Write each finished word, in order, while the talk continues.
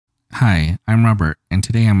Hi, I'm Robert, and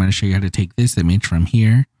today I'm going to show you how to take this image from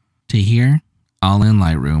here to here, all in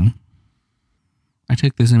Lightroom. I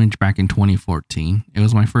took this image back in 2014. It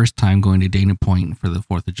was my first time going to Dana Point for the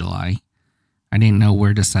 4th of July. I didn't know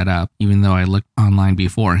where to set up, even though I looked online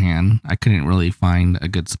beforehand. I couldn't really find a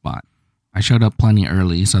good spot. I showed up plenty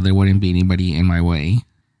early so there wouldn't be anybody in my way.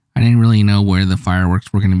 I didn't really know where the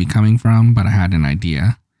fireworks were going to be coming from, but I had an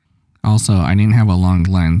idea. Also, I didn't have a long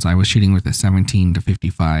lens. I was shooting with a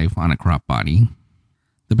 17-55 on a crop body.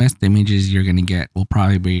 The best images you're going to get will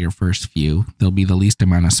probably be your first few. There'll be the least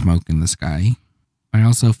amount of smoke in the sky. I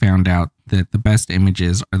also found out that the best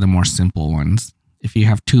images are the more simple ones. If you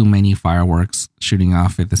have too many fireworks shooting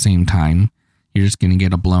off at the same time, you're just going to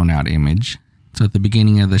get a blown out image. So at the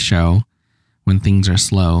beginning of the show, when things are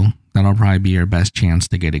slow, that'll probably be your best chance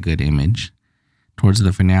to get a good image. Towards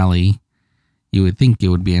the finale, you would think it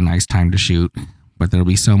would be a nice time to shoot, but there'll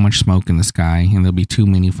be so much smoke in the sky and there'll be too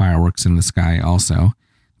many fireworks in the sky also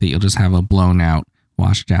that you'll just have a blown out,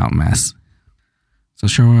 washed out mess. So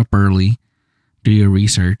show up early, do your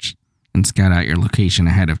research, and scout out your location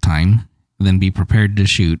ahead of time, then be prepared to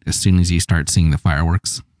shoot as soon as you start seeing the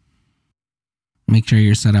fireworks. Make sure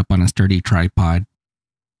you're set up on a sturdy tripod,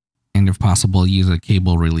 and if possible, use a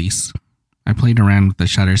cable release. I played around with the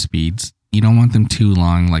shutter speeds. You don't want them too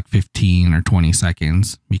long, like 15 or 20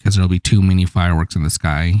 seconds, because there'll be too many fireworks in the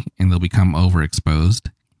sky and they'll become overexposed.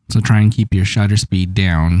 So try and keep your shutter speed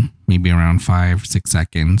down, maybe around 5-6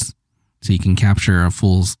 seconds, so you can capture a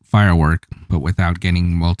full firework, but without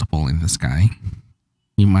getting multiple in the sky.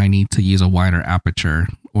 You might need to use a wider aperture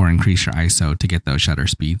or increase your ISO to get those shutter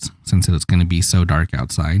speeds, since it's going to be so dark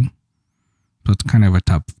outside. So it's kind of a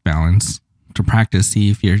tough balance. To practice,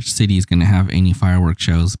 see if your city is going to have any fireworks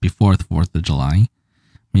shows before the 4th of July.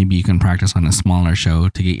 Maybe you can practice on a smaller show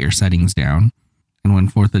to get your settings down. And when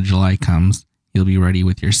 4th of July comes, you'll be ready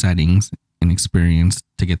with your settings and experience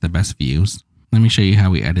to get the best views. Let me show you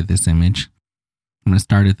how we edit this image. I'm going to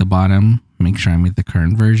start at the bottom, make sure I'm at the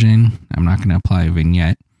current version. I'm not going to apply a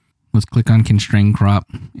vignette. Let's click on Constrain Crop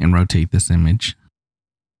and rotate this image.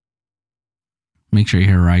 Make sure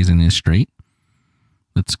your horizon is straight.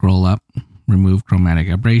 Let's scroll up. Remove chromatic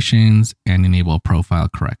aberrations, and enable profile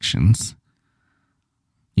corrections.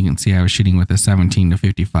 You can see I was shooting with a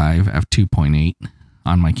 17-55 f2.8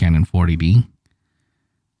 on my Canon 40D.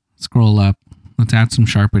 Scroll up. Let's add some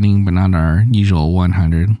sharpening, but not our usual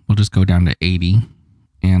 100. We'll just go down to 80,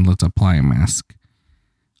 and let's apply a mask.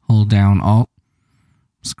 Hold down Alt,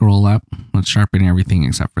 scroll up. Let's sharpen everything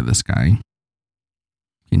except for the sky.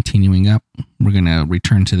 Continuing up, we're going to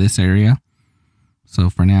return to this area. So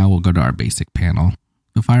for now, we'll go to our basic panel.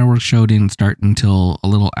 The fireworks show didn't start until a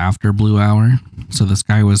little after blue hour, so the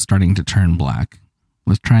sky was starting to turn black.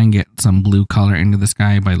 Let's try and get some blue color into the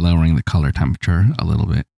sky by lowering the color temperature a little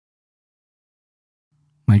bit.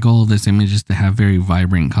 My goal of this image is to have very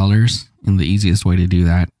vibrant colors, and the easiest way to do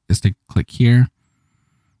that is to click here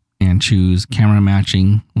and choose Camera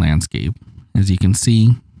Matching Landscape. As you can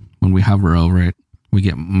see, when we hover over it, we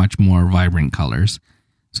get much more vibrant colors.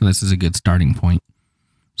 So this is a good starting point.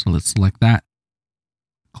 So let's select that,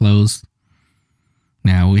 close.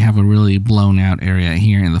 Now we have a really blown out area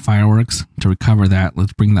here in the fireworks. To recover that,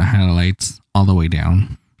 let's bring the highlights all the way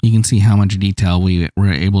down. You can see how much detail we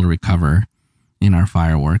were able to recover in our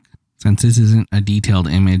firework. Since this isn't a detailed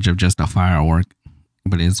image of just a firework,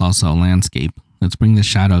 but it's also a landscape, let's bring the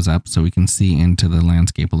shadows up so we can see into the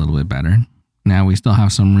landscape a little bit better. Now we still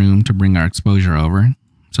have some room to bring our exposure over.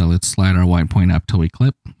 So let's slide our white point up till we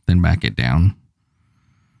clip, then back it down.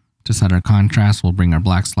 To set our contrast, we'll bring our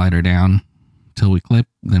black slider down till we clip,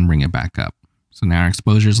 then bring it back up. So now our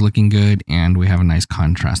exposure is looking good and we have a nice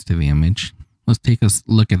contrast to the image. Let's take a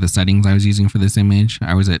look at the settings I was using for this image.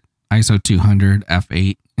 I was at ISO 200,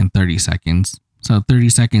 f8, and 30 seconds. So 30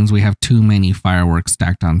 seconds, we have too many fireworks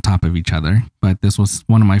stacked on top of each other. But this was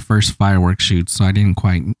one of my first fireworks shoots, so I didn't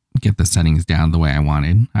quite get the settings down the way I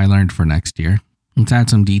wanted. I learned for next year. Let's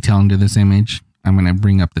add some detail into this image. I'm going to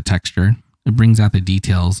bring up the texture. It brings out the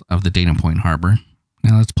details of the Dana Point Harbor.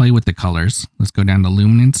 Now let's play with the colors. Let's go down to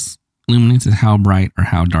luminance. Luminance is how bright or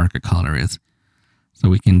how dark a color is. So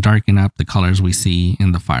we can darken up the colors we see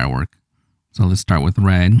in the firework. So let's start with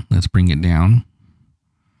red. Let's bring it down.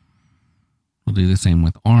 We'll do the same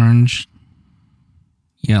with orange,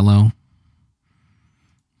 yellow,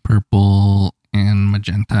 purple, and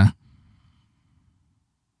magenta.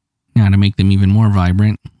 Now to make them even more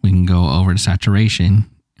vibrant, we can go over to saturation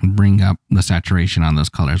and bring up the saturation on those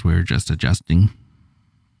colors we were just adjusting.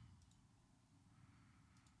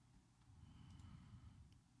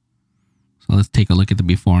 So let's take a look at the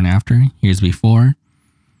before and after. Here's before,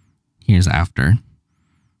 here's after.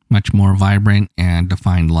 much more vibrant and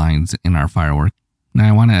defined lines in our firework. Now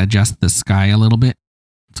I want to adjust the sky a little bit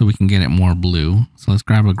so we can get it more blue. So let's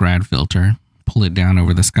grab a grad filter, pull it down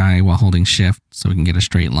over the sky while holding shift so we can get a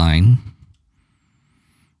straight line.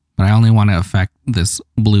 But I only want to affect this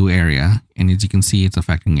blue area, and as you can see, it's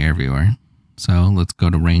affecting everywhere. So let's go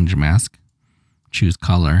to range mask, choose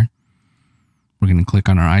color. We're going to click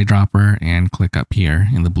on our eyedropper and click up here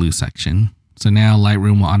in the blue section. So now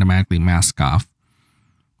Lightroom will automatically mask off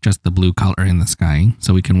just the blue color in the sky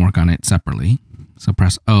so we can work on it separately. So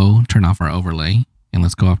press O, turn off our overlay, and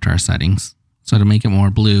let's go up to our settings. So to make it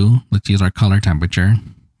more blue, let's use our color temperature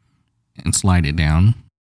and slide it down.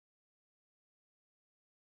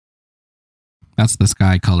 That's the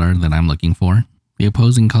sky color that I'm looking for. The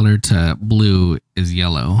opposing color to blue is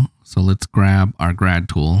yellow. So let's grab our grad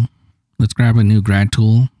tool. Let's grab a new grad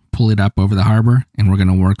tool, pull it up over the harbor, and we're going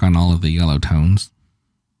to work on all of the yellow tones.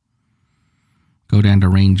 Go down to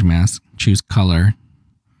range mask, choose color,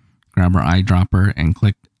 grab our eyedropper, and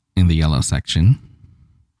click in the yellow section.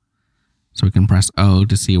 So we can press O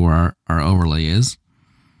to see where our overlay is.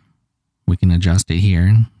 We can adjust it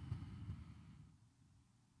here.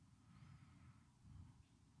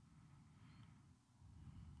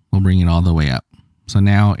 We'll bring it all the way up. So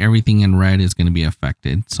now everything in red is going to be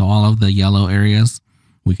affected. So all of the yellow areas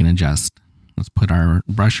we can adjust. Let's put our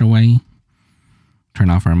brush away, turn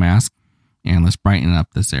off our mask, and let's brighten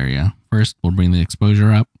up this area. First, we'll bring the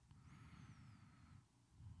exposure up,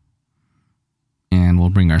 and we'll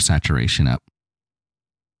bring our saturation up.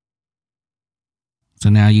 So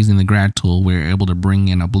now using the grad tool, we're able to bring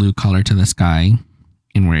in a blue color to the sky,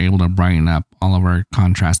 and we're able to brighten up all of our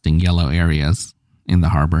contrasting yellow areas in the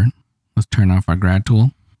harbor. Let's turn off our grad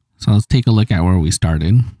tool. So let's take a look at where we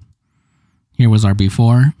started. Here was our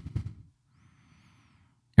before.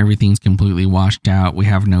 Everything's completely washed out. We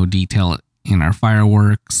have no detail in our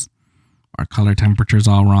fireworks. Our color temperature's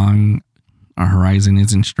all wrong. Our horizon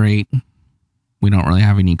isn't straight. We don't really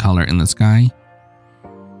have any color in the sky.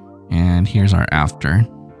 And here's our after.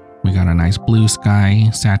 We got a nice blue sky,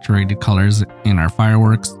 saturated colors in our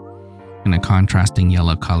fireworks, and a contrasting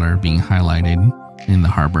yellow color being highlighted in the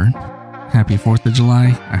harbor. Happy 4th of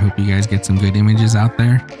July. I hope you guys get some good images out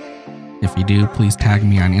there. If you do, please tag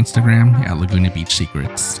me on Instagram at Laguna Beach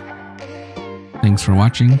Secrets. Thanks for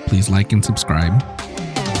watching. Please like and subscribe.